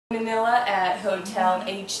Manila at Hotel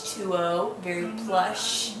H2O, very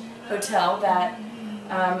plush hotel that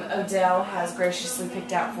Odell has graciously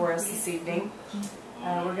picked out for us this evening.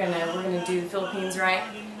 We're gonna do the Philippines right.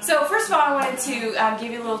 So first of all, I wanted to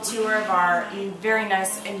give you a little tour of our very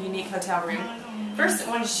nice and unique hotel room. First, I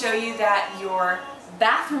wanted to show you that your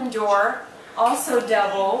bathroom door also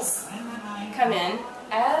doubles, come in,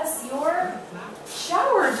 as your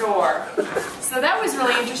shower door. So that was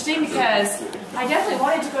really interesting because I definitely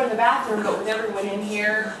wanted to go to the bathroom, but with everyone in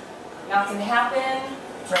here, not going to happen.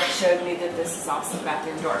 Brett showed me that this is also the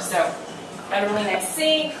bathroom door. So got a really nice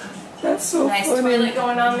sink. That's so nice funny. Toilet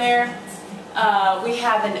going on there. We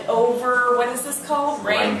have an what is this called?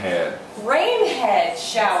 Rain head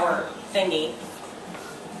shower thingy.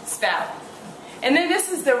 Spout. And then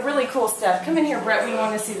this is the really cool stuff. Come in here, Brett. We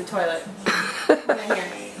want to see the toilet. Come in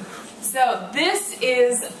here. So this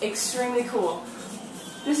is extremely cool.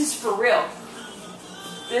 This is for real.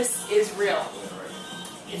 This is real.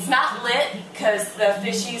 It's not lit because the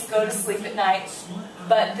fishies go to sleep at night,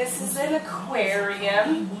 but this is an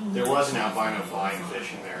aquarium. There was an albino flying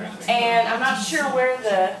fish in there, I think. And I'm not sure where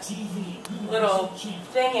the little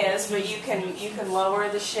thing is, but you can lower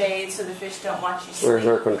the shade so the fish don't watch you sleep. Where's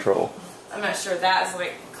our control? I'm not sure. That is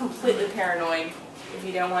like completely paranoid if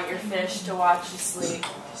you don't want your fish to watch you sleep.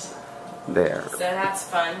 There. So that's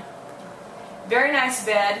fun. Very nice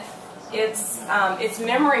bed. It's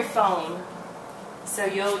memory foam, so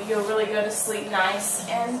you'll really go to sleep nice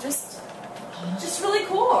and just really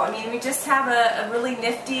cool. I mean, we just have a really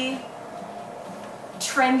nifty,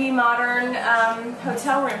 trendy, modern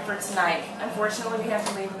hotel room for tonight. Unfortunately, we have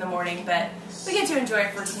to leave in the morning, but we get to enjoy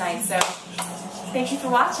it for tonight. So thank you for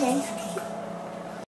watching.